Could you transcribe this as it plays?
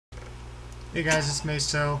Hey guys, it's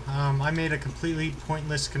Meso. I made a completely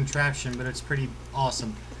pointless contraption, but it's pretty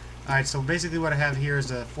awesome. Alright, so basically what I have here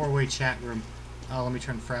is a four-way chat room. Let me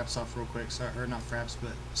turn fraps off real quick. Sorry, or not fraps,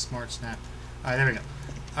 but smart snap. Alright, there we go.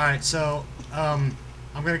 Alright, so I'm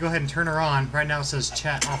going to go ahead and turn her on. Right now it says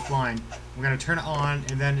chat offline. We're going to turn it on,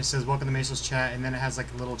 and then it says welcome to Meso's chat, and then it has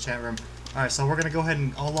like a little chat room. Alright, so we're going to go ahead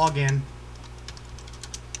and I'll log in.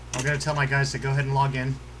 I'm going to tell my guys to go ahead and log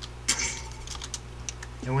in.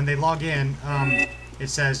 And when they log in, it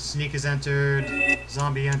says sneak is entered,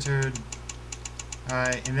 zombie entered.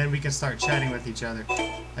 Alright, and then we can start chatting with each other.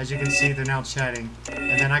 As you can see, they're now chatting.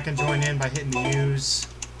 And then I can join in by hitting the use.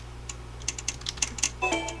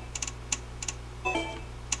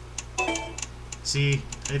 See,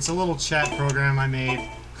 it's a little chat program I made.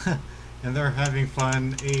 And they're having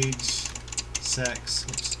fun. Age, sex.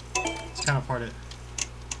 Oops. It's kind of part of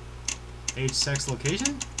age, sex,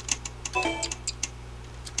 location?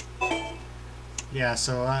 Yeah,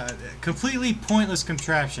 so completely pointless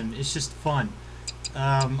contraption. It's just fun.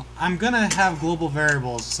 I'm gonna have global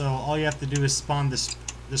variables, so all you have to do is spawn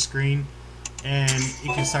the screen, and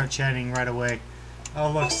you can start chatting right away.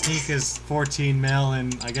 Oh look, Sneak is 14, male,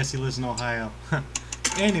 and I guess he lives in Ohio.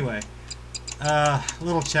 Anyway,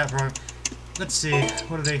 little chat program. Let's see,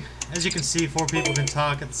 what are they? As you can see, 4 people can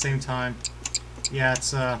talk at the same time. Yeah,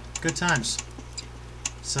 it's good times.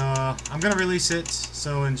 So I'm gonna release it,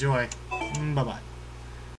 so enjoy. Bye-bye.